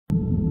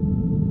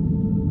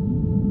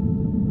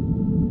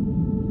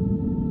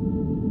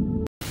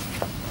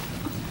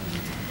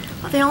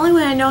The only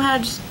way I know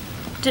how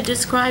to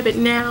describe it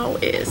now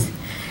is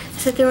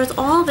that there was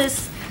all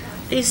these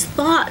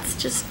thoughts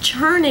just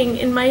churning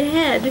in my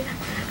head,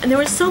 and there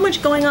was so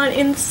much going on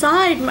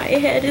inside my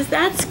head.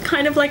 That's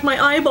kind of like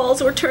my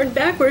eyeballs were turned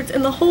backwards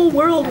and the whole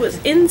world was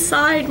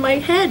inside my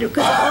head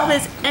because of all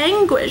this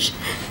anguish.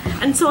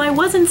 And so I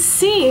wasn't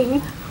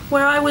seeing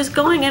where I was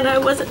going, and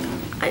it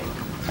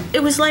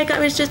was like I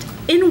was just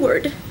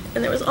inward,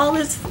 and there was all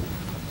this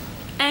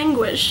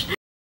anguish.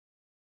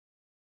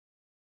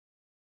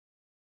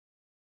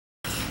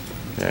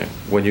 Okay.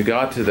 When you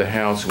got to the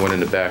house and went in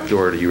the back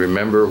door, do you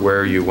remember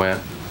where you went?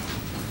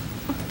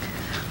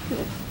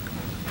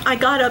 I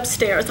got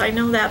upstairs, I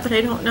know that, but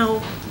I don't know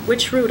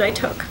which route I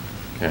took.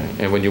 Okay.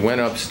 And when you went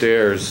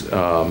upstairs,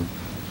 do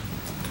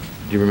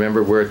you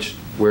remember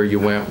where you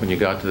went when you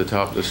got to the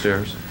top of the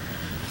stairs?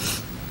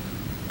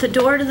 The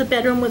door to the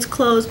bedroom was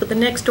closed, but the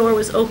next door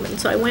was open,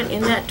 so I went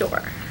in that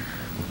door.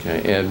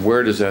 Okay. And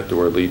where does that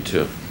door lead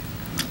to?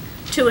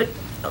 To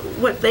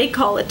what they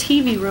call a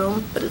TV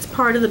room, but it's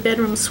part of the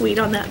bedroom suite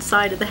on that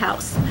side of the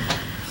house.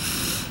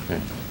 Okay.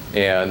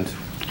 And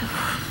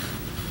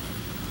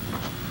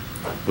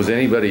was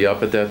anybody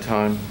up at that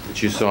time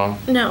that you saw?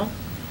 No.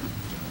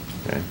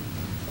 Okay.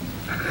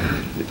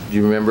 Do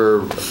you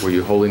remember, were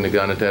you holding the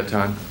gun at that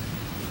time?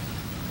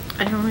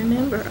 I don't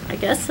remember. I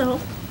guess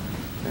so.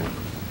 Okay.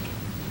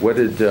 What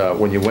did,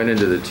 when you went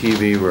into the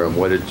TV room,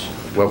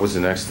 what was the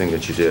next thing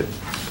that you did?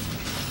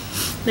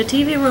 The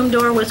TV room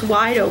door was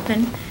wide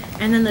open,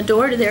 and then the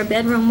door to their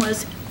bedroom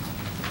was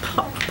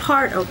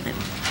part open.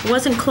 It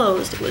wasn't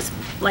closed. It was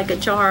like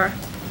ajar.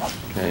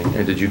 Okay.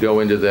 And did you go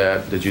into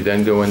that? Did you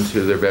then go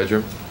into their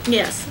bedroom?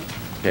 Yes.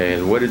 Okay.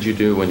 And what did you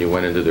do when you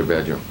went into their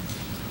bedroom?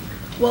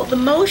 Well, the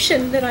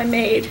motion that I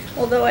made,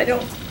 although I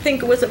don't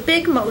think it was a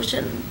big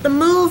motion, the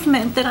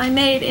movement that I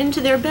made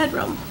into their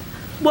bedroom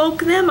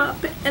woke them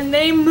up, and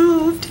they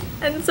moved,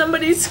 and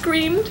somebody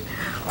screamed,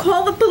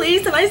 "Call the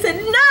police," and I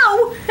said,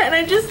 "No!" And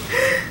I just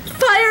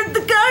fired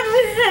the gun,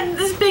 and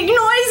this big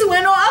noise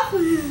went off,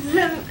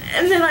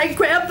 and then I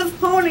grabbed the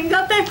phone and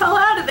got the hell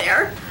out of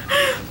there.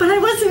 But I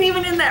wasn't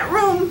even in that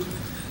room.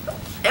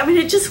 I mean,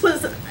 it just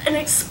was an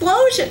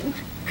explosion.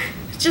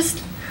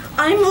 Just,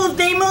 I moved,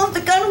 they moved,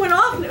 the gun went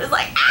off, and it was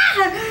like,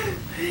 ah!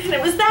 And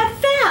it was that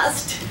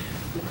fast.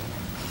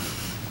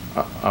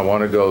 I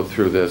want to go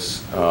through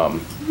this.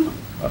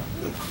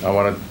 I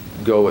want to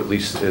go at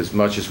least as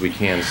much as we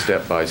can,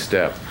 step by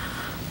step.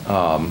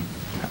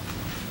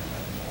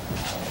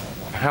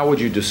 How would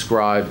you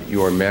describe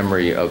your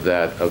memory of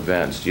that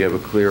event? Do you have a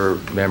clear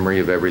memory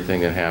of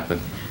everything that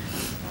happened?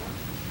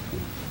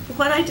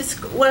 What I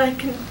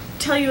can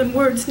tell you in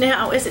words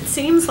now is it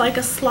seems like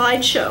a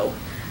slideshow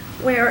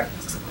where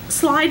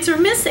slides are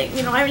missing.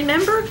 You know, I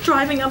remember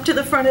driving up to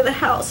the front of the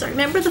house. I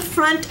remember the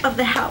front of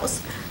the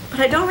house,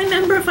 but I don't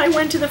remember if I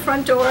went to the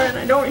front door, and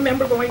I don't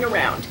remember going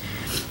around.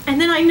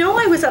 And then I know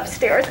I was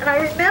upstairs, and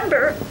I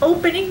remember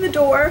opening the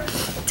door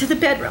to the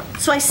bedroom.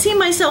 So I see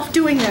myself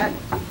doing that,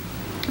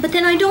 but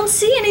then I don't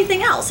see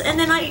anything else. And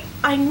then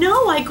I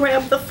know I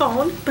grabbed the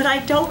phone, but I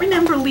don't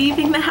remember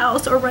leaving the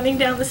house or running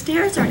down the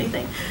stairs or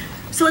anything.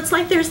 So it's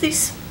like there's these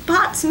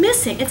spots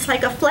missing. It's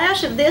like a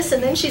flash of this,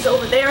 and then she's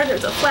over there, and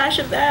there's a flash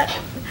of that,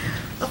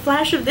 a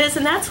flash of this,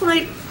 and that's what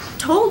I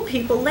told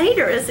people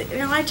later is, you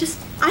know, I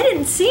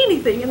didn't see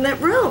anything in that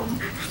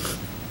room.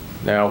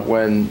 Now,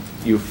 when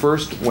you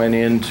first went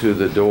into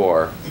the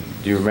door,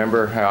 do you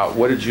remember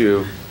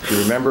do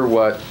you remember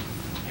what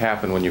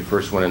happened when you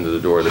first went into the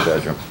door of the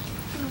bedroom?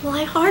 Well,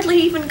 I hardly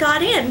even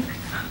got in.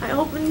 I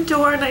opened the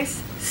door and I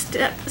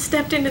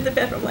stepped into the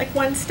bedroom, like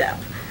one step.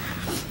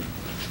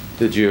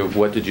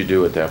 What did you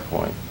do at that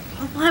point?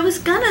 Well, I was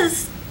gonna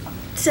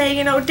say,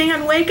 you know,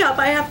 Dan, wake up,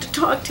 I have to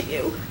talk to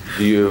you.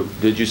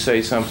 Did you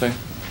say something?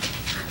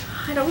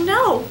 I don't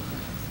know.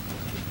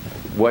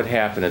 What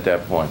happened at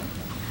that point?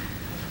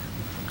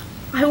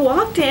 I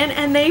walked in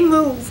and they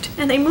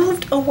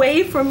moved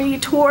away from me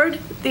toward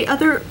the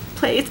other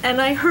place,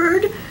 and I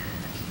heard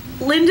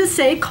Linda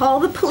say, "Call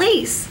the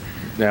police."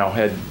 Now,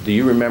 do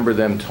you remember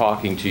them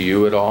talking to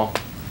you at all?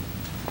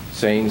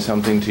 Saying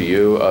something to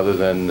you other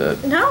than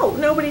No,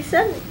 nobody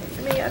said anything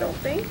to me, I don't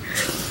think.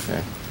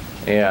 Okay.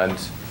 And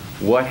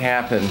what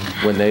happened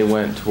when they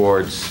went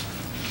towards,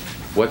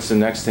 what's the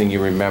next thing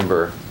you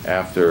remember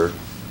after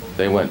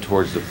they went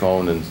towards the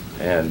phone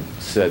and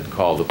said,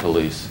 "Call the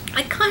police"?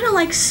 I kind of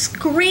like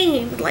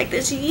screamed, like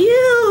this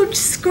huge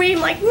scream,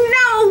 like,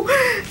 "No!"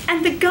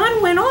 And the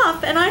gun went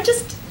off, and I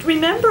just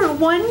remember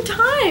one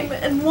time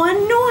and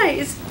one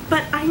noise,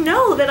 but I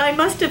know that I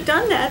must have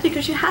done that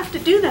because you have to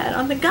do that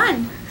on the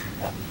gun.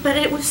 But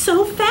it was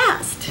so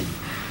fast.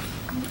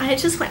 I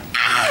just went,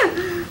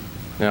 ah!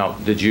 Now,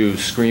 did you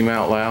scream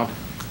out loud?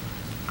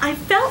 I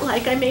felt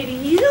like I made a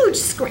huge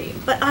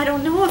scream, but I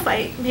don't know if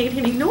I made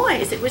any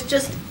noise. It was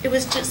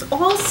just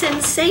all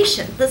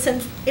sensation.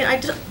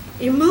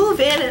 You move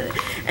in,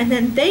 and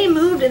then they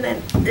moved, and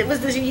then it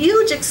was this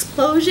huge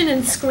explosion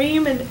and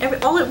scream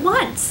and all at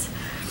once.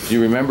 Do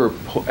you remember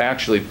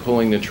actually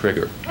pulling the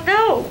trigger?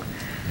 No.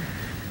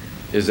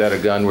 Is that a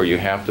gun where you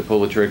have to pull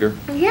the trigger?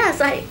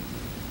 Yes,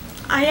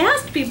 I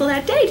asked people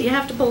that day, do you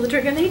have to pull the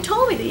trigger? And they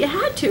told me that you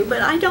had to,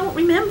 but I don't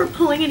remember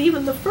pulling it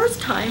even the first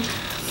time.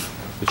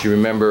 But you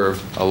remember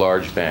a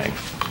large bang?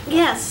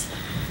 Yes.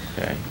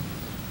 Okay.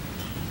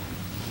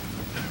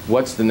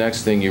 What's the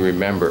next thing you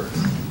remember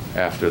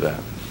after that?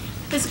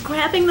 Is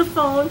grabbing the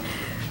phone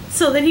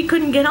so that he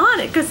couldn't get on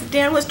it, because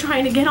Dan was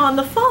trying to get on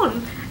the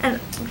phone, and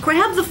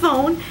grabbed the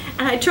phone,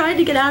 and I tried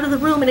to get out of the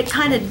room, and it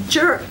kind of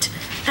jerked,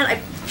 and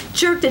I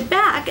jerked it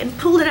back and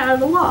pulled it out of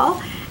the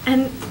wall,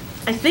 and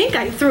I think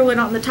I threw it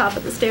on the top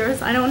of the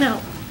stairs. I don't know.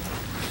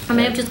 I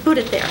may have just put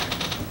it there.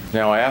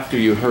 Now, after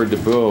you heard the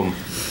boom,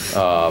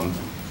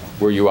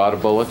 were you out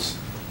of bullets?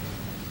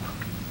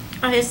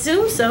 I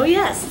assume so,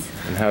 yes.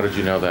 And how did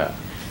you know that?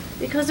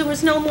 Because there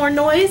was no more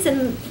noise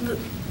and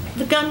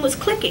the gun was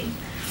clicking.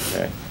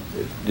 Okay.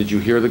 Did you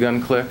hear the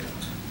gun click?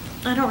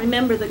 I don't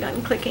remember the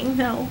gun clicking,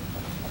 no.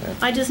 Okay.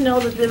 I just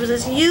know that there was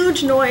this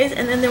huge noise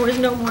and then there was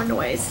no more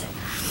noise.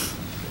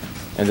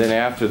 And then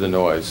after the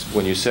noise,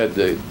 when you said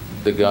the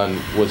gun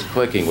was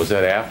clicking, was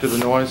that after the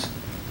noise?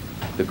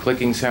 The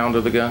clicking sound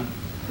of the gun?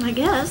 I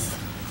guess.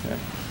 Okay.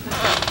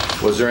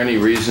 Was there any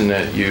reason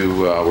that you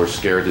were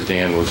scared that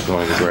Dan was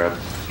going to grab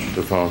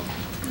the phone?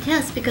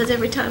 Yes, because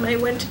every time I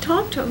went to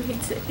talk to him,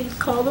 he'd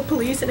call the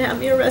police and have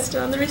me arrested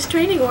on the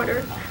restraining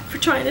order for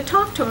trying to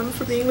talk to him,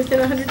 for being within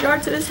 100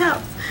 yards of his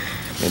house.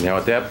 And now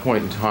at that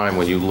point in time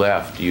when you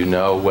left, do you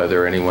know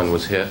whether anyone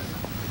was hit?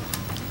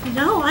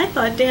 No, I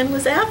thought Dan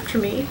was after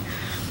me.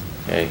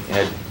 Okay.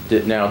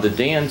 Now, did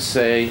Dan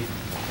say,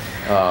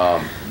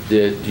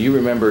 do you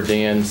remember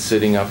Dan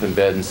sitting up in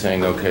bed and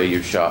saying, okay,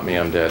 you shot me,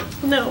 I'm dead?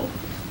 No.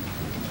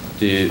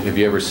 Have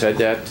you ever said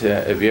that?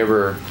 Have you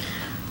ever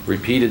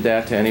repeated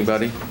that to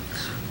anybody?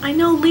 I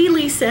know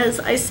Lily says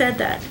I said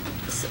that.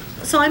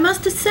 So I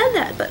must have said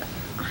that, but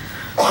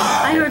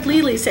I heard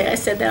Lily say I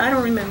said that. I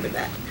don't remember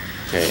that.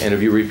 Okay, and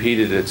have you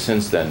repeated it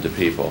since then to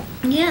people?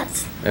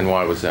 Yes. And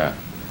why was that?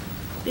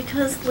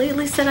 Because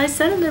Lily said I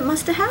said it and it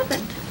must have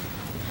happened.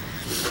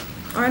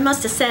 Or I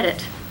must have said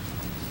it.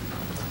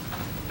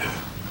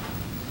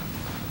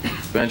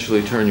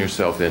 Eventually turn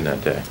yourself in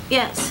that day.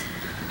 Yes.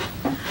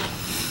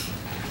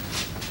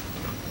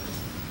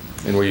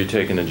 And were you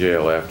taken to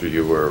jail after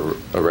you were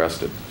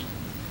arrested?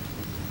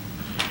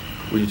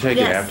 Were you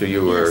taken Yes. after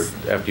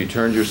you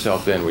turned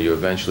yourself in, were you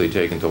eventually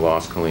taken to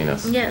Las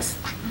Colinas? Yes.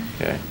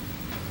 Okay.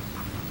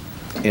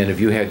 And have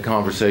you had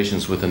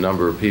conversations with a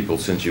number of people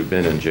since you've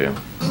been in jail?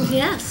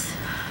 Yes.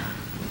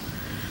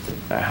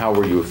 How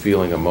were you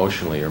feeling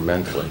emotionally or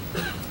mentally?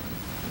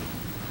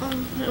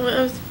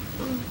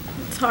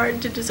 It's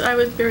hard to just. I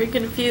was very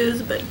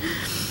confused, but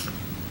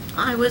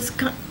I was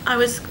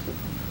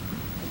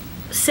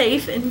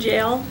safe in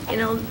jail. You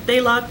know,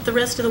 they locked the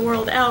rest of the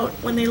world out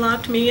when they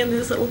locked me in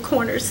this little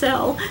corner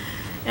cell,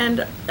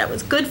 and that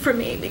was good for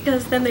me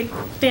because then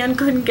Dan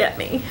couldn't get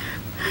me,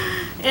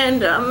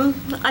 and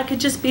I could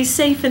just be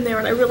safe in there,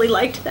 and I really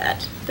liked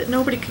that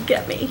nobody could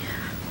get me.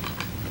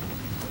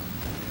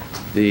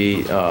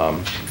 The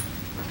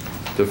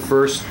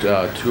first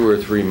 2 or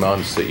 3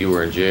 months that you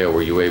were in jail,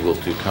 were you able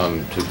to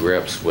come to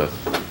grips with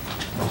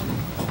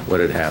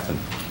what had happened?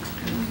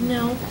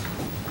 No.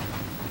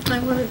 I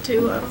wanted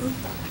to,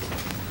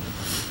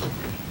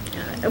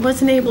 I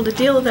wasn't able to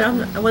deal with it.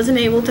 I wasn't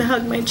able to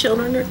hug my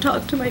children or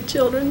talk to my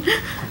children.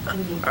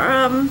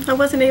 I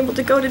wasn't able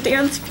to go to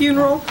Dan's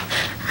funeral.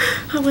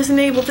 I wasn't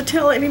able to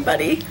tell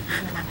anybody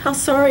how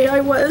sorry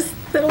I was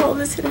that all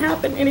this had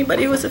happened,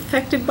 anybody who was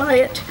affected by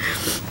it.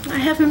 I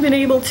haven't been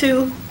able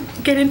to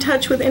get in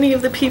touch with any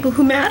of the people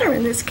who matter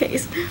in this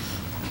case.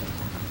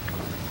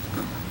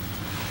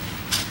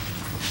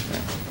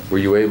 Were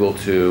you able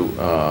to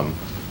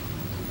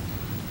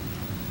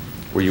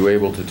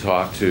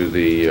talk to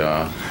the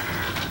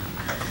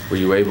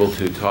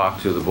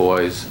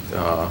boys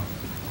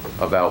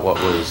about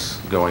what was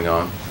going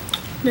on?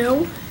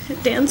 No,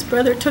 Dan's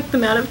brother took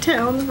them out of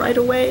town right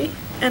away,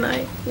 and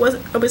I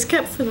was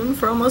kept from them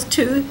for almost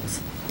 2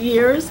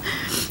 years,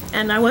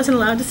 and I wasn't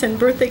allowed to send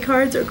birthday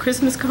cards or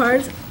Christmas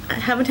cards. I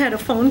haven't had a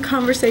phone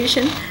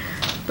conversation,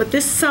 but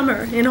this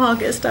summer in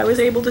August I was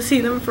able to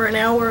see them for an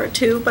hour or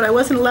 2, but I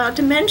wasn't allowed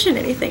to mention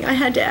anything. I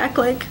had to act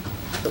like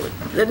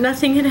that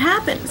nothing had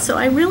happened. So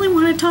I really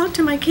want to talk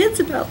to my kids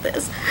about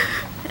this,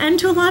 and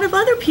to a lot of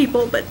other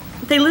people, but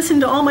they listen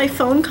to all my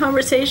phone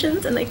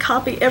conversations and they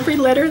copy every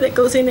letter that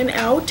goes in and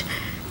out,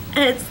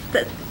 and it's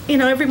that, you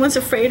know, everyone's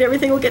afraid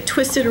everything will get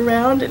twisted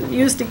around and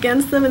used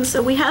against them, and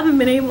so we haven't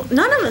been able,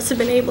 none of us have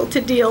been able to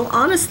deal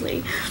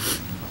honestly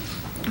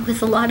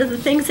with a lot of the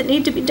things that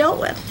need to be dealt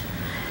with.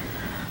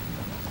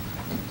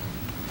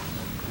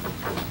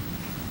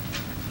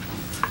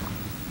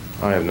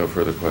 I have no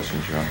further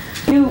questions, Your Honor.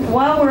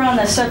 While we're on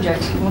the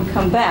subject, we'll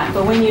come back,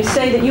 but when you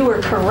say that you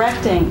were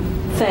correcting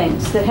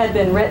things that had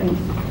been written,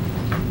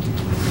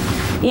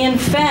 in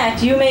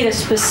fact, you made a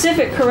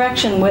specific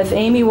correction with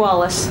Amy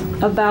Wallace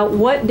about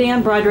what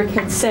Dan Broderick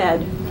had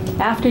said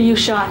after you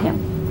shot him.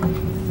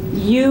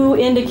 you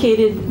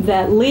indicated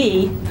that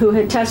Lee, who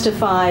had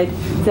testified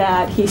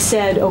that he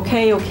said,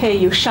 okay, okay,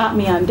 you shot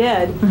me, I'm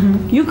dead,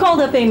 you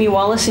called up Amy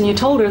Wallace and you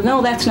told her,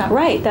 no, that's not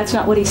right. That's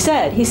not what he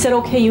said. He said,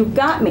 okay, you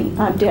got me,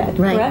 I'm dead,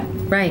 Right, correct?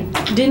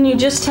 right. Didn't you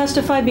just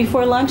testify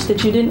before lunch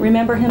that you didn't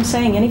remember him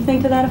saying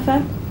anything to that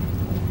effect?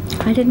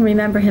 I didn't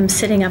remember him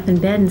sitting up in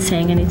bed and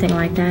saying anything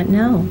like that,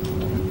 no.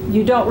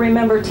 You don't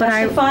remember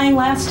testifying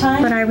last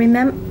time? But I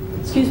remember,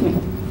 Excuse me.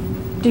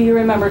 Do you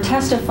remember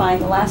testifying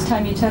the last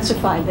time you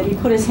testified that he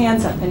put his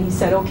hands up and he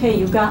said, okay,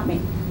 you got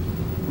me?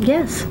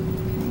 yes.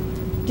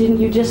 Didn't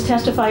you just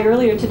testify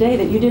earlier today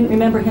that you didn't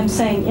remember him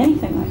saying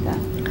anything like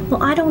that?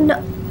 Well, I don't know.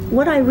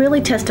 What I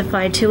really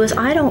testified to is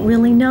I don't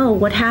really know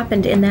what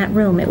happened in that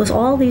room. It was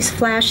all these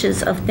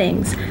flashes of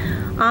things.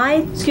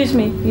 Excuse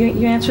me,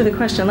 you answer the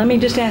question. Let me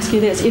just ask you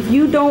this. If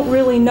you don't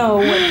really know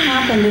what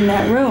happened in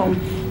that room,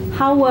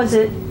 how was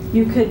it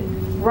you could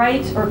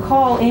write or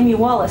call Amy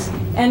Wallace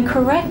and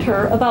correct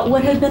her about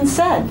what had been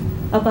said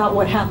about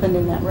what happened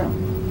in that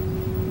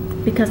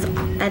room? Because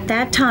at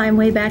that time,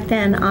 way back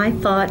then, I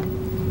thought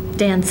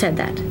Dan said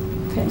that.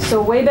 Okay,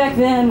 so way back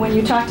then, when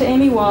you talked to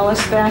Amy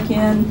Wallace back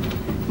in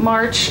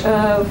March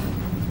of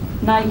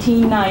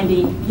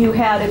 1990, you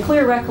had a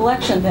clear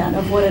recollection then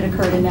of what had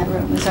occurred in that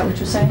room. Is that what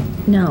you're saying?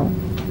 No,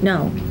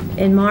 no.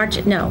 In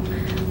March, no.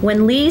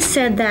 When Lee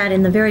said that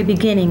in the very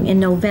beginning, in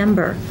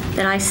November,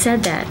 that I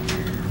said that,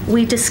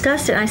 we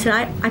discussed it. I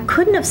said, I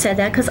couldn't have said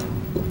that because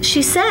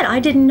she said I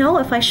didn't know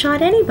if I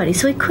shot anybody,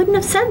 so he couldn't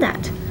have said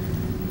that.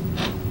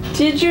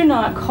 Did you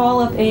not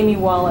call up Amy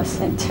Wallace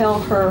and tell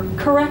her,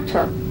 correct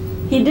her?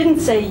 He didn't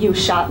say, you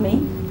shot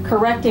me,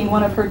 correcting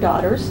one of her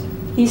daughters.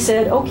 He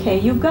said, okay,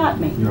 you got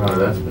me. Your Honor,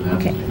 that's been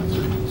Okay.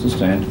 answered.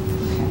 Sustained.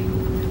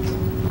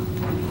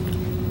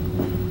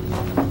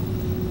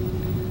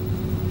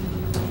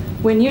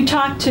 When you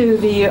talked to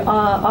the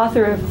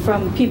author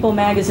from People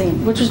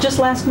magazine, which was just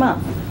last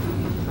month,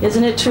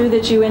 isn't it true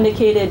that you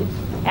indicated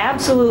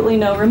absolutely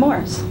no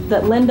remorse,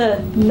 that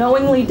Linda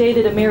knowingly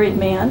dated a married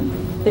man,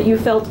 that you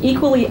felt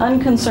equally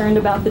unconcerned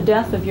about the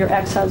death of your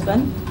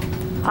ex-husband?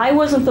 I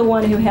wasn't the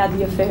one who had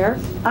the affair.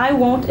 I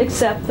won't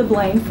accept the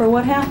blame for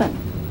what happened.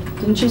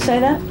 Didn't you say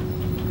that?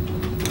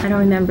 I don't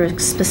remember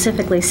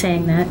specifically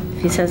saying that.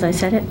 If he says I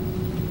said it,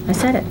 I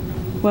said it.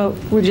 Well,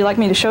 would you like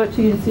me to show it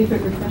to you to see if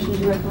it refreshes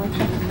your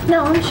recollection?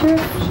 No, I'm sure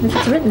if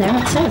it's written there,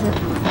 it says it.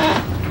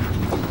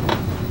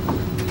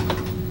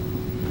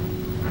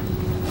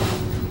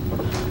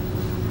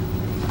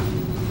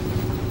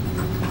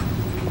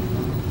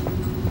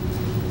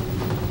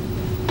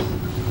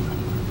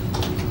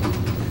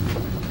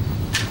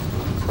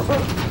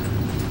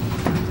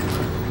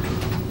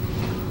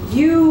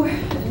 You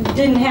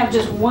didn't have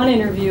just one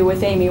interview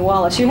with Amy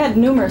Wallace. You had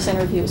numerous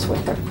interviews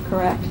with her,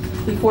 correct?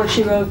 Before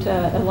she wrote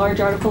a large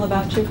article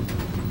about you?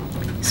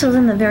 So it was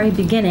in the very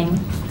beginning,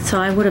 so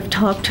I would have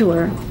talked to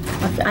her.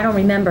 I don't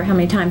remember how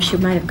many times she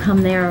might have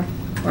come there,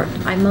 or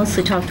I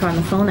mostly talked to her on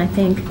the phone, I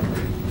think.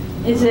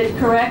 Is it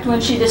correct when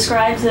she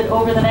describes that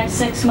over the next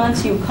 6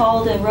 months you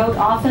called and wrote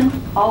often,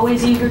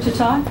 always eager to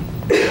talk?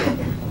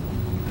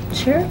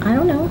 Sure, I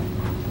don't know.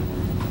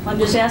 I'm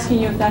just asking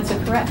you if that's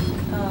a correct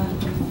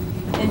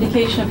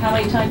indication of how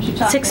many times you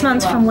talked to 6 Amy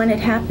months from Wallace. when it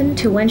happened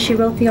to when she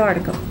wrote the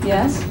article.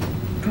 Yes?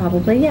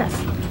 Probably yes.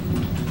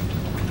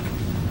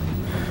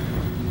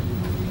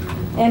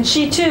 And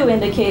she too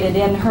indicated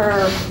in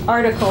her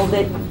article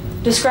that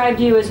described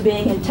you as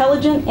being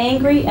intelligent,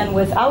 angry, and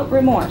without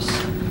remorse.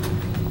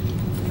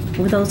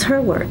 Were those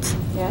her words?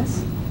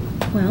 Yes?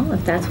 Well,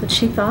 if that's what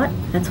she thought,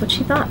 that's what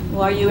she thought.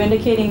 Well, are you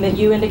indicating that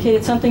you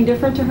indicated something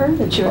different to her?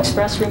 That you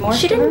expressed remorse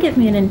She to her? didn't give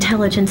me an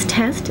intelligence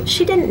test.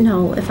 She didn't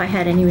know if I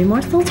had any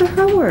remorse. Those are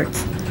her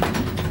words.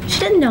 She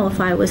didn't know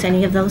if I was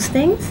any of those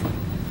things.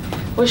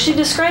 Well, she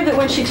described that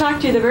when she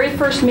talked to you the very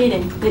first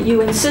meeting, that you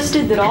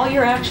insisted that all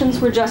your actions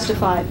were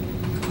justified.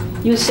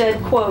 You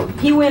said, quote,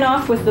 he went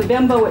off with the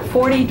bimbo at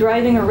 40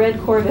 driving a red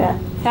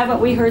Corvette.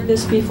 Haven't we heard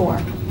this before?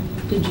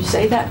 Did you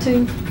say that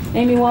to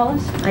Amy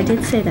Wallace? I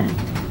did say that.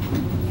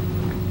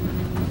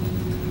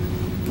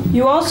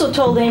 You also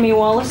told Amy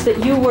Wallace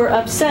that you were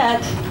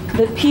upset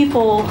that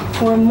people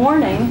were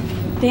mourning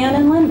Dan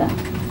and Linda.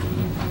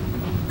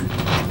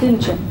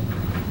 Didn't you?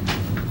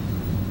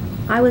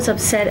 I was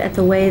upset at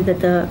the way that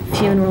the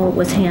funeral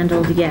was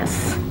handled,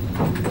 yes.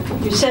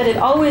 You said it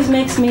always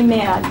makes me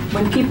mad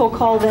when people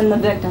call them the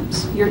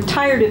victims. You're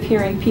tired of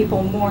hearing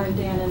people mourn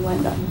Dan and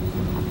Linda.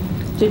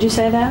 Did you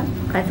say that?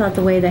 I thought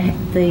the way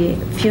the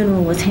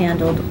funeral was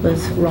handled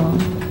was wrong.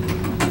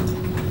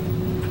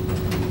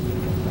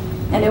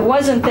 And it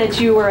wasn't that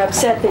you were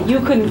upset that you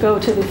couldn't go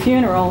to the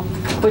funeral.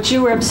 What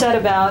you were upset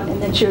about,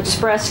 and that you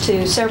expressed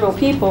to several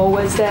people,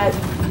 was that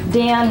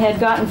Dan had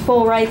gotten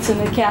full rights in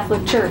the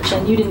Catholic Church,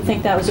 and you didn't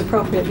think that was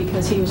appropriate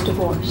because he was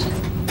divorced.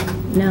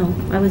 No,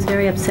 I was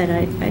very upset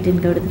I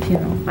didn't go to the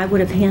funeral. I would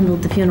have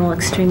handled the funeral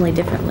extremely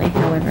differently,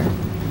 however.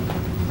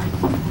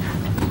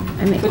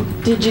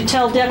 But did you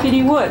tell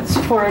Deputy Woods,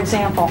 for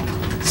example,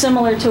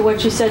 similar to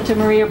what you said to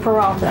Maria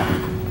Peralta,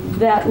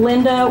 that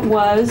Linda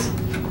was,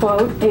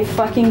 quote, a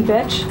fucking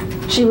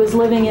bitch? She was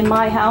living in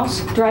my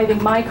house,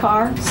 driving my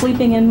car,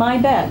 sleeping in my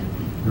bed.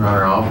 Your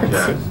Honor, I'll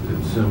object. It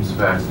assumes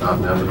facts,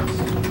 not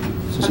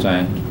evidence.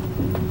 Sustained.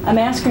 I'm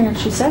asking her if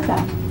she said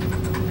that.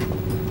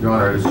 Your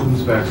Honor, it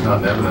assumes facts,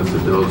 not evidence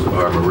that those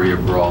are Maria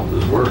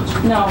Peralta's words.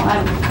 No,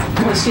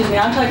 excuse me,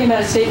 I'm talking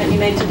about a statement you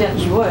made to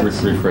Deputy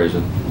Woods. Rephrase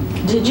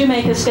it. Did you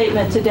make a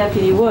statement to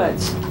Deputy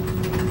Woods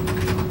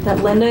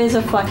that Linda is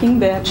a fucking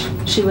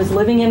bitch, she was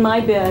living in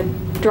my bed,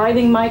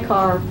 driving my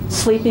car,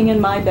 sleeping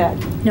in my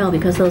bed? No,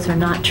 because those are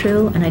not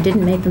true, and I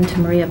didn't make them to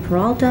Maria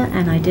Peralta,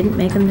 and I didn't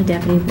make them to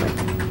Deputy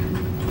Woods.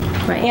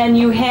 Right. And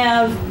you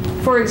have,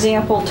 for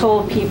example,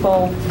 told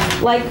people,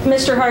 like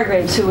Mr.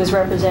 Hargraves, who was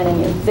representing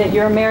you, that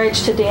your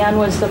marriage to Dan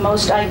was the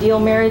most ideal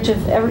marriage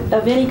of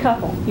any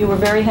couple. You were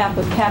very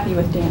happy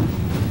with Dan.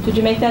 Did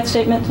you make that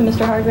statement to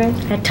Mr.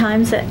 Hargraves? At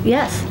times,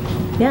 yes.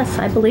 Yes,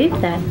 I believed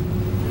that.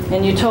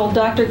 And you told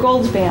Dr.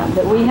 Goldsband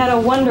that we had a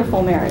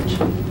wonderful marriage.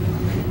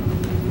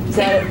 Is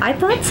that it? I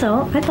thought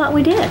so. I thought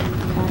we did.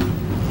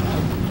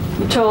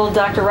 You told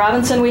Dr.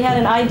 Robinson we had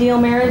an ideal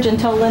marriage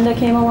until Linda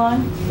came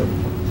along?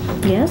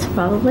 Yes,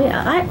 probably.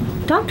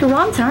 Dr.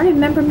 Robinson, I don't even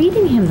remember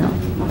meeting him,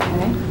 though.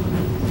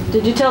 Okay.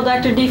 Did you tell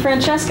Dr.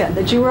 DeFrancesca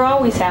that you were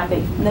always happy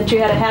and that you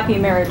had a happy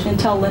marriage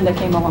until Linda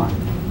came along?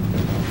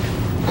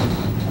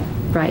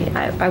 Right.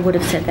 I would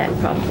have said that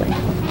probably.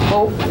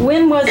 Well,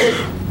 when was it,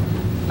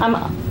 I'm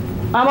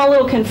a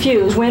little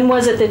confused. When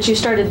was it that you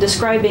started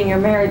describing your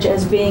marriage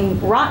as being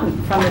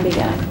rotten from the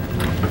beginning?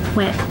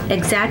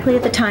 Exactly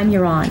at the time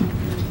you're on.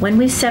 When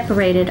we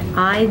separated,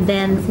 I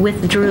then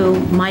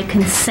withdrew my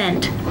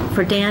consent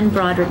for Dan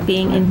Broderick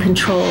being in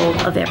control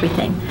of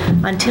everything.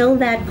 Until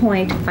that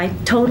point, I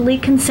totally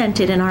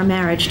consented in our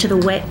marriage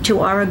to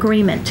our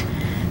agreement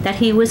that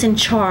he was in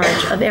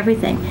charge of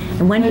everything.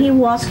 And when he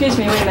walked... Excuse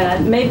me, wait a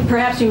minute.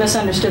 Perhaps you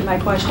misunderstood my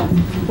question.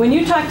 When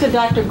you talked to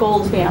Dr.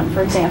 Goldsband,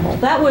 for example,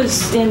 that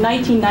was in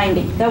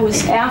 1990. That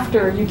was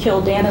after you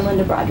killed Dan and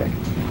Linda Broderick.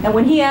 And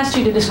when he asked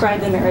you to describe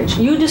the marriage,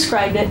 you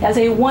described it as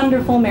a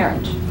wonderful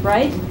marriage,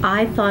 right?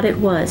 I thought it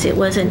was. It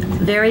was a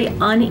very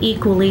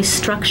unequally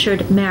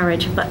structured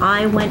marriage, but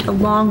I went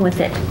along with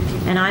it,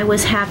 and I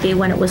was happy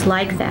when it was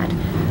like that.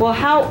 Well,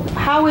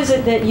 how is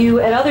it that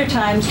you, at other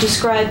times,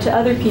 described to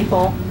other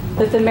people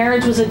that the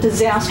marriage was a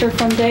disaster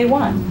from day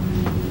one?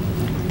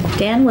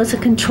 Dan was a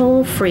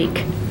control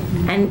freak,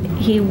 and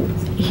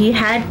he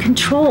had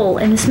control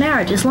in his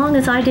marriage. As long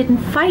as I didn't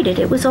fight it,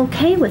 it was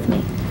okay with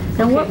me.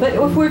 Okay, but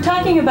if we're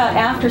talking about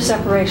after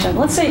separation,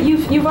 let's say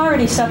you've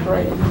already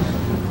separated.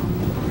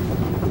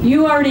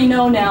 You already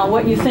know now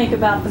what you think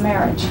about the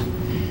marriage.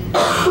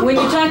 When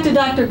you talk to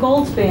Dr.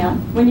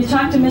 Goldsband, when you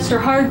talk to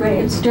Mr.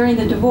 Hargraves during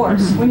the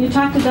divorce, when you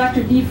talk to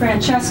Dr.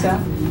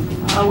 DeFrancesca,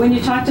 when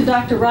you talk to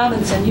Dr.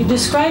 Robinson, you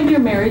described your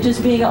marriage as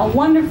being a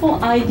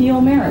wonderful, ideal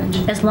marriage.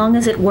 As long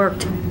as it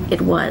worked,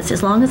 it was.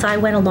 As long as I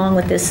went along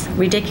with this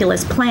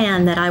ridiculous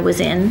plan that I was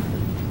in,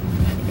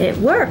 it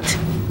worked.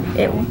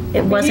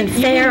 It wasn't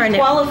fair. You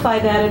didn't qualify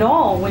that at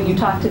all when you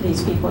talked to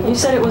these people. You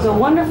said it was a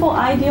wonderful,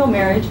 ideal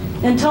marriage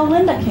until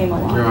Linda came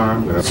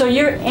along. So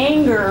your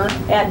anger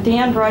at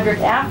Dan Broderick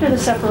after the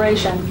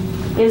separation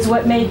is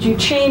what made you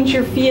change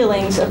your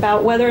feelings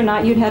about whether or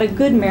not you'd had a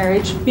good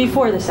marriage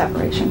before the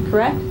separation,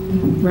 correct?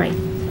 Right.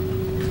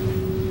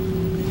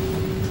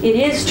 It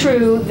is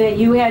true that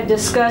you had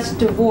discussed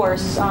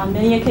divorce on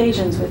many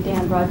occasions with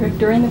Dan Broderick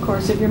during the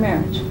course of your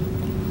marriage.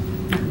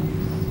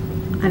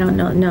 I don't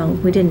know. No,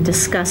 we didn't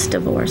discuss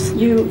divorce.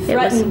 You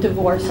threatened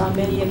divorce on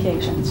many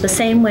occasions. The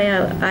same way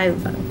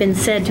I've been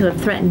said to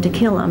have threatened to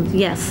kill him,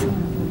 yes.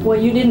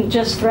 Well, you didn't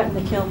just threaten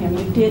to kill him,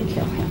 you did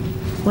kill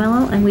him.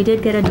 Well, and we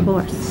did get a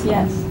divorce.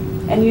 Yes.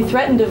 And you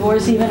threatened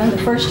divorce even in the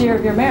first year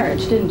of your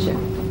marriage, didn't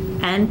you?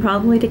 And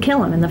probably to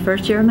kill him in the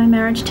first year of my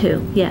marriage,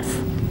 too, yes.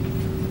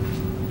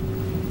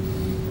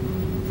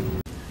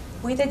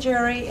 We, the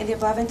jury, in the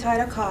above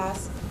entitled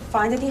cause,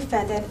 find the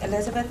defendant,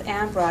 Elizabeth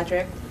Ann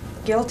Broderick,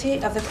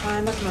 guilty of the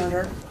crime of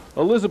murder.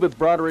 Elizabeth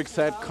Broderick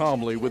sat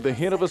calmly with the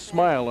hint of a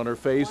smile on her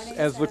face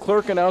as the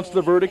clerk announced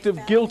the verdict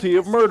of guilty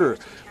of murder.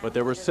 But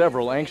there were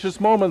several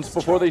anxious moments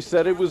before they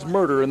said it was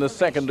murder in the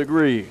second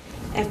degree.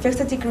 And fixed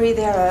the degree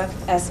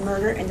thereof as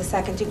murder in the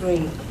second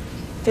degree.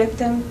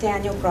 Victim,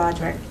 Daniel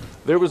Broderick.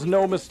 There was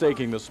no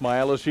mistaking the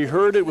smile as she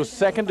heard it was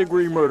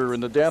second-degree murder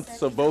in the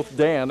deaths of both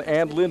Dan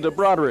and Linda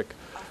Broderick.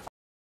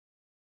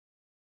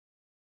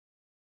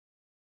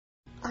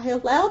 I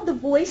allowed the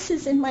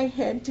voices in my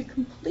head to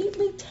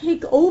completely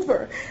take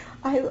over.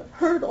 I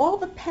heard all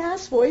the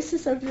past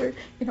voices of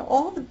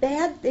all the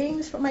bad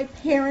things from my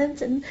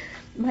parents and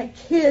my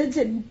kids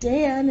and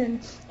Dan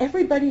and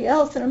everybody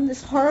else, and I'm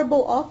this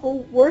horrible,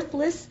 awful,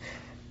 worthless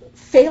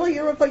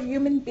failure of a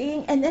human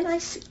being. And then I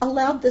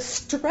allowed the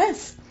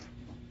stress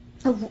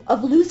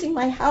of losing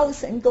my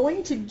house and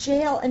going to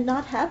jail and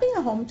not having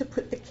a home to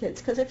put the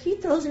kids, because if he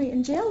throws me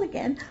in jail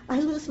again, I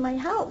lose my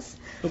house.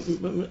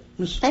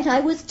 And I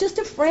was just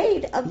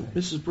afraid of...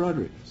 Mrs.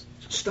 Broderick,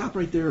 stop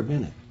right there a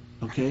minute,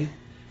 okay?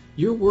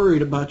 You're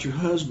worried about your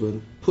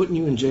husband putting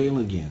you in jail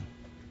again.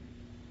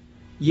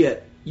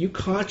 Yet, you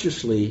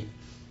consciously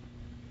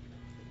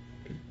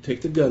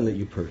take the gun that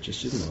you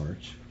purchased in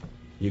March,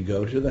 you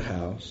go to the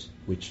house,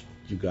 which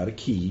you got a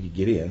key to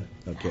get in,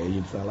 okay?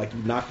 It's not like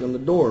you knocked on the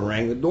door and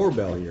rang the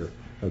doorbell here,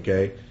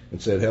 okay,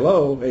 and said,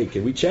 hello, hey,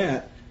 can we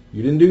chat?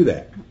 You didn't do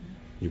that.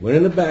 You went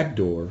in the back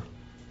door,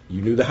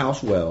 you knew the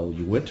house well,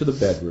 you went to the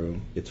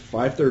bedroom, it's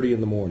 5:30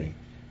 in the morning,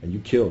 and you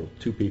killed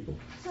 2 people.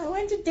 I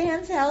went to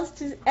Dan's house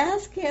to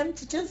ask him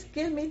to just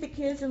give me the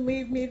kids and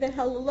leave me the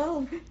hell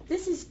alone.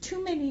 This is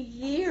too many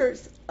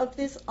years of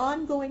this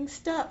ongoing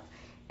stuff.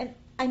 And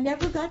I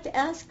never got to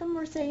ask him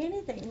or say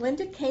anything.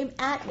 Linda came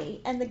at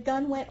me, and the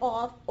gun went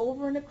off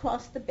over and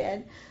across the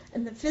bed,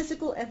 and the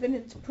physical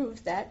evidence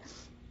proves that.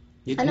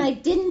 And I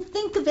didn't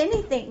think of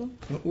anything.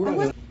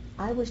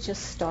 I was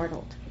just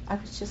startled.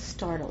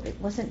 It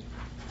wasn't,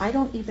 I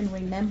don't even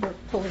remember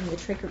pulling the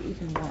trigger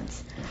even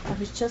once. I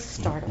was just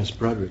startled. Miss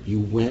Broderick, you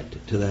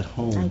went to that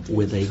home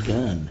with a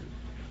gun.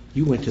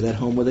 You went to that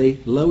home with a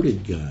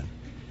loaded gun.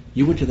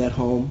 You went to that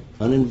home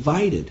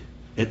uninvited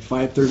at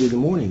 5:30 in the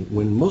morning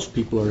when most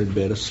people are in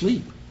bed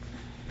asleep.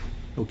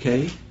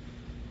 Okay?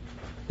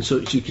 So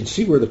you can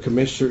see where the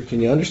commissioner, can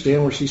you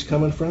understand where she's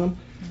coming from?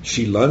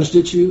 She lunged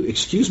at you.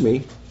 Excuse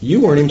me,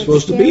 you weren't even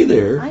supposed to be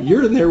there.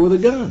 You're in there with a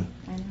gun.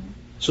 I know.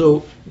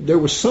 So there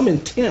was some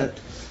intent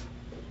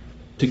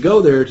to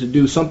go there to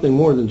do something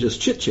more than just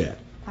chit-chat.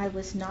 I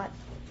was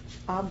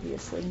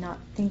obviously not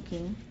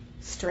thinking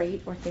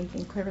straight or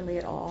thinking clearly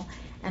at all,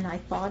 and I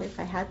thought if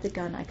I had the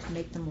gun, I could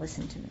make them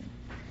listen to me.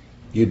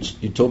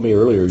 You told me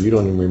earlier you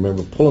don't even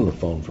remember pulling the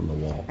phone from the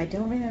wall. I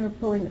don't remember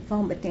pulling the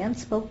phone, but Dan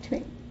spoke to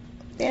me.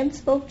 Dan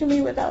spoke to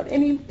me without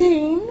any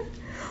pain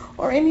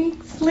or any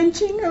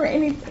flinching or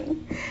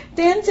anything.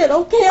 Dan said,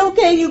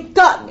 okay, you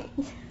got me,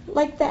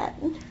 like that.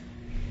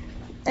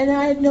 And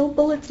I had no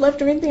bullets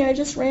left or anything. I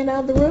just ran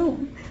out of the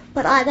room.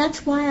 But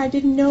that's why I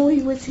didn't know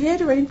he was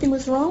hit or anything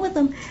was wrong with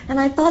him. And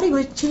I thought he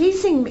was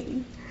chasing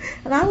me.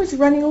 And I was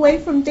running away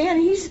from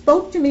Dan. He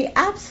spoke to me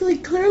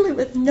absolutely clearly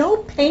with no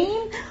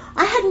pain.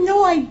 I had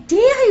no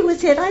idea he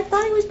was hit. I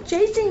thought he was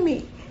chasing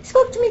me. He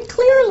spoke to me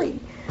clearly,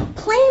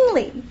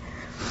 plainly.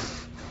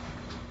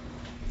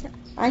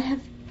 I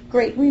have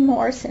great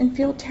remorse and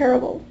feel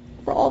terrible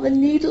for all the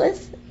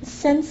needless,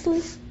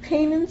 senseless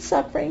pain and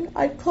suffering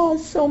I've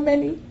caused so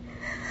many.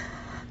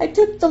 I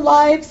took the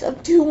lives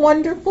of 2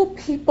 wonderful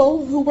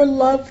people who were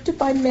loved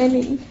by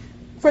many.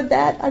 For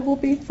that, I will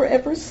be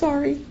forever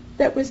sorry.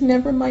 That was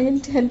never my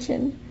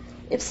intention.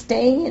 If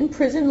staying in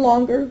prison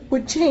longer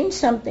would change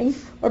something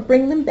or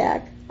bring them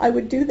back, I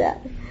would do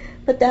that.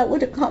 But that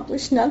would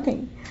accomplish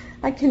nothing.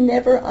 I can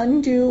never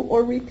undo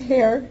or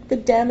repair the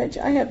damage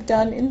I have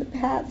done in the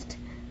past.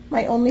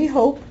 My only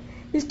hope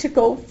is to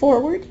go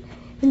forward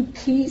in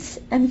peace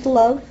and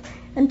love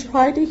and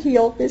try to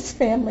heal this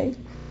family.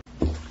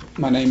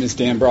 My name is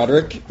Dan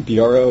Broderick,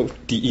 Broderick.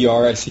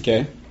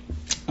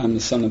 I'm the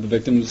son of the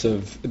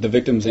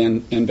victims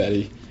and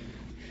Betty.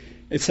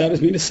 It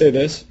saddens me to say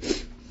this,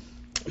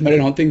 but I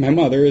don't think my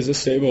mother is a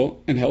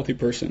stable and healthy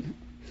person.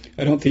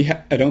 I don't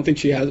think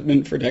she has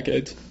been for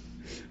decades.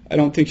 I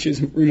don't think she's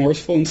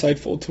remorseful and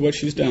insightful to what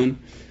she's done.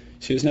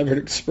 She has never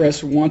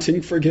expressed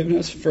wanting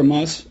forgiveness from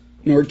us,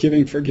 nor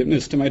giving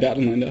forgiveness to my dad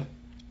and Linda.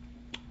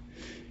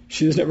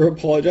 She has never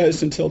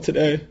apologized until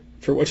today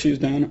for what she's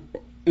done,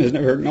 and has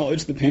never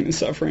acknowledged the pain and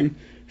suffering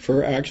for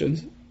her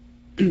actions.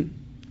 In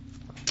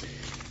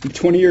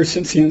 20 years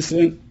since the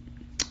incident,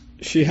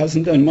 she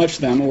hasn't done much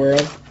that I'm aware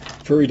of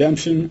for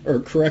redemption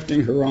or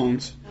correcting her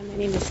wrongs. My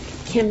name is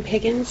Kim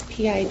Piggins,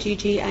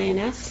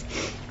 Piggins,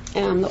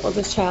 and I'm the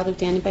oldest child of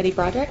Dan and Betty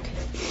Broderick.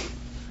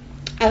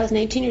 I was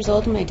 19 years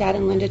old when my dad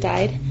and Linda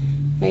died.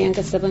 My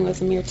youngest sibling was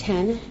a mere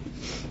 10.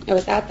 It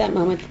was at that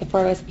moment that the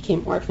 4 of us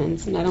became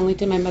orphans. Not only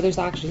did my mother's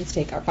actions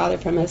take our father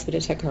from us, but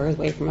it took her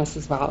away from us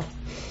as well.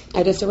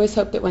 I just always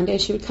hoped that one day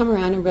she would come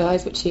around and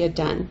realize what she had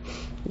done.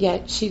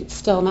 Yet she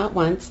still not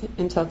once,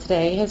 until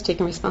today, has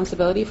taken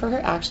responsibility for her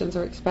actions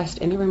or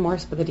expressed any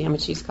remorse for the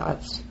damage she's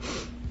caused.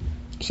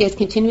 She has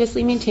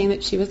continuously maintained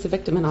that she was the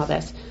victim in all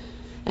this,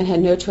 and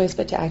had no choice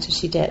but to act as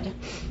she did.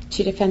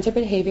 She defends her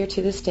behavior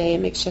to this day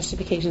and makes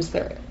justifications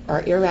that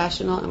are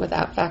irrational and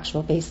without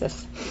factual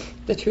basis.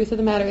 The truth of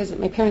the matter is that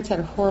my parents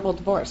had a horrible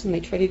divorce and they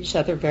treated each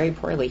other very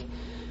poorly.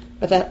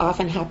 But that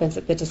often happens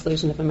at the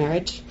dissolution of a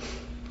marriage.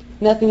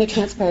 Nothing that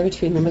transpired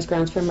between them was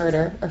grounds for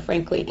murder, or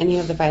frankly, any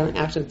of the violent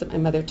actions that my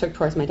mother took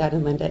towards my dad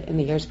and Linda in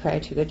the years prior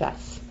to their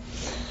deaths.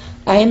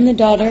 I am the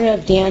daughter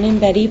of Dan and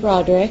Betty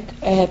Broderick.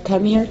 I have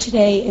come here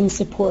today in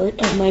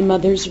support of my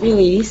mother's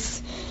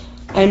release.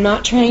 I'm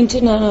not trying to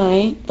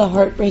deny the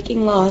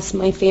heartbreaking loss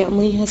my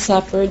family has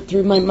suffered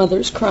through my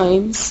mother's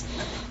crimes.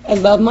 I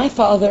love my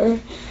father,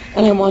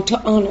 and I want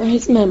to honor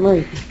his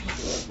memory.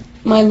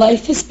 My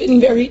life has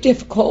been very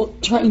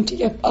difficult trying to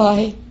get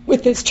by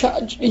with this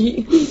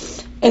tragedy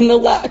and the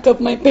lack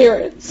of my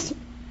parents.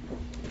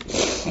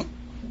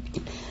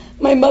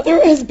 My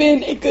mother has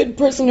been a good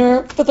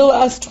prisoner for the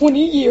last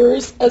 20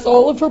 years, as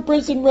all of her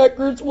prison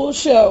records will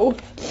show.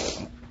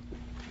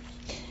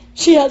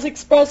 She has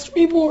expressed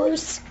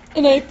remorse,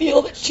 and I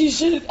feel that she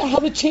should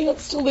have a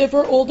chance to live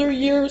her older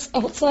years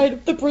outside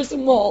of the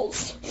prison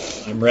walls.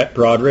 I'm Rhett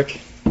Broderick,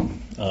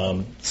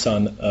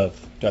 son of,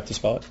 do I have to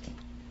spell it?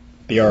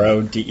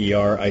 Broderick,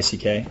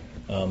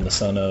 the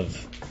son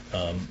of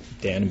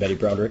Dan and Betty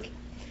Broderick.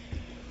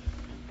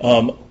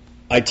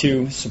 I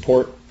too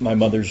support my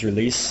mother's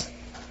release.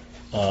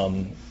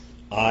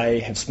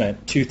 I have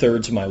spent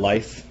 2/3 of my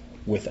life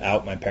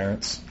without my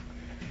parents.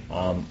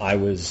 I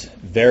was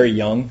very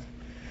young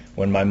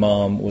when my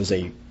mom was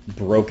a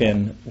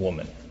broken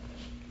woman.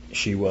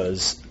 She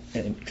was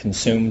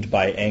consumed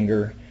by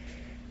anger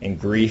and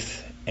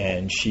grief,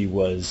 and she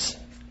was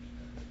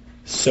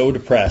so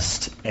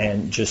depressed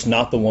and just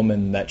not the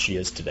woman that she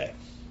is today.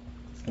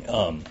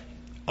 I'm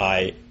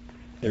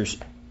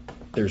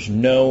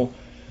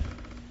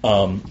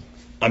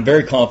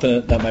very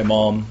confident that my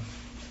mom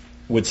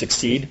would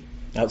succeed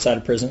outside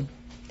of prison.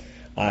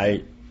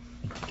 I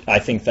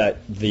think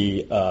that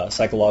the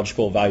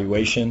psychological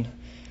evaluation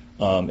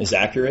is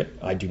accurate.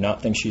 I do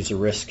not think she's a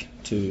risk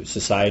to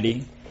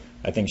society.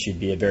 I think she'd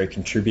be a very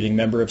contributing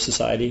member of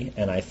society,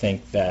 and I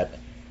think that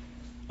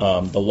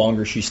the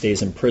longer she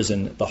stays in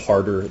prison, the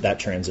harder that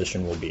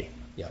transition will be.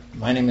 Yeah.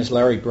 My name is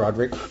Larry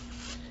Broderick.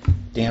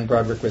 Dan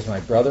Broderick was my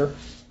brother.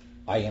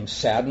 I am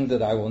saddened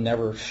that I will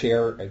never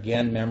share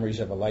again memories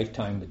of a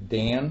lifetime with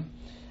Dan.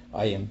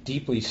 I am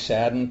deeply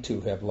saddened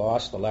to have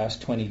lost the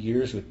last 20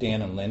 years with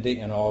Dan and Linda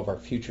and all of our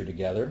future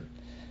together.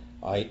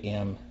 I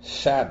am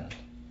saddened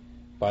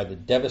by the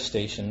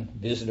devastation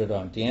visited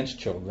on Dan's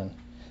children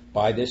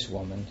by this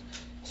woman's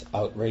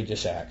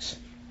outrageous acts.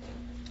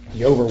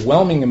 The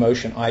overwhelming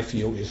emotion I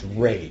feel is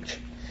rage.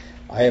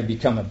 I have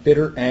become a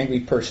bitter, angry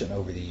person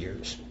over the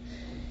years.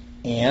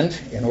 And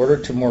in order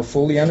to more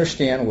fully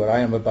understand what I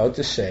am about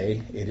to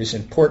say, it is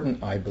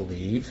important, I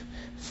believe,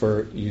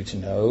 for you to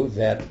know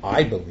that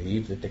I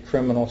believe that the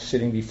criminal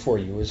sitting before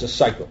you is a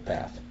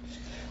psychopath.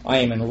 I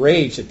am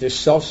enraged that this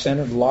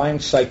self-centered, lying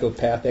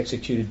psychopath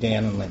executed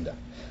Dan and Linda.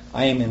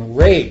 I am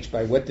enraged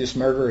by what this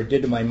murderer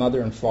did to my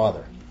mother and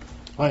father.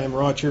 I am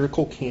Roger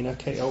Kolkena,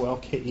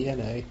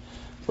 Kolkena,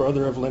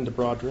 brother of Linda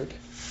Broderick.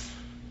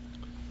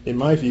 In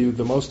my view,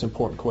 the most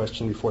important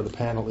question before the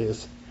panel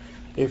is,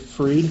 if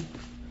freed,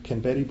 can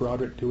Betty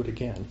Broderick do it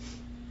again?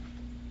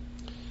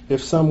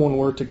 If someone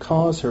were to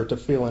cause her to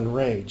feel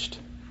enraged,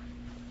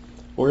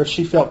 or if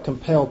she felt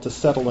compelled to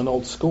settle an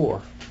old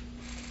score,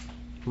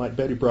 might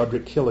Betty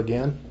Broderick kill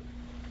again?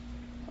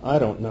 I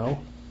don't know.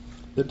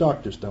 The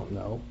doctors don't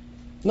know.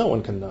 No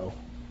one can know.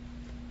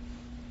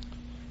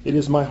 It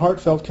is my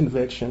heartfelt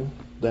conviction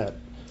that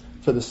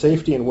for the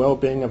safety and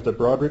well-being of the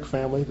Broderick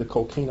family, the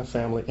Kolkena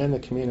family, and the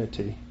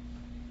community,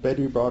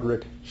 Betty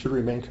Broderick should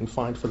remain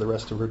confined for the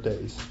rest of her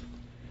days.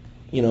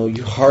 You know,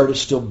 your heart is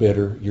still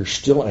bitter. You're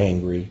still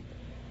angry.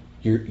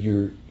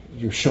 You're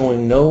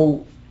showing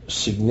no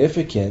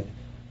significant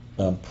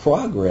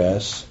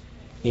progress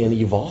in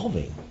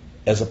evolving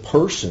as a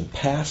person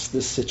past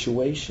this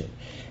situation.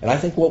 And I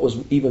think what was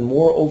even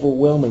more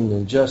overwhelming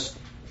than just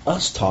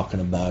us talking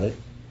about it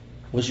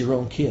was your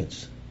own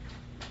kids,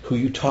 who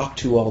you talk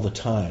to all the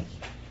time.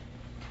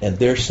 And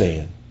they're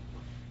saying,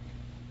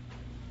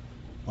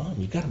 Mom,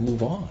 you got to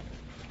move on.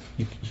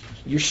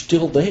 You're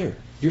still there.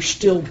 You're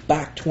still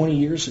back 20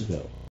 years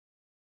ago.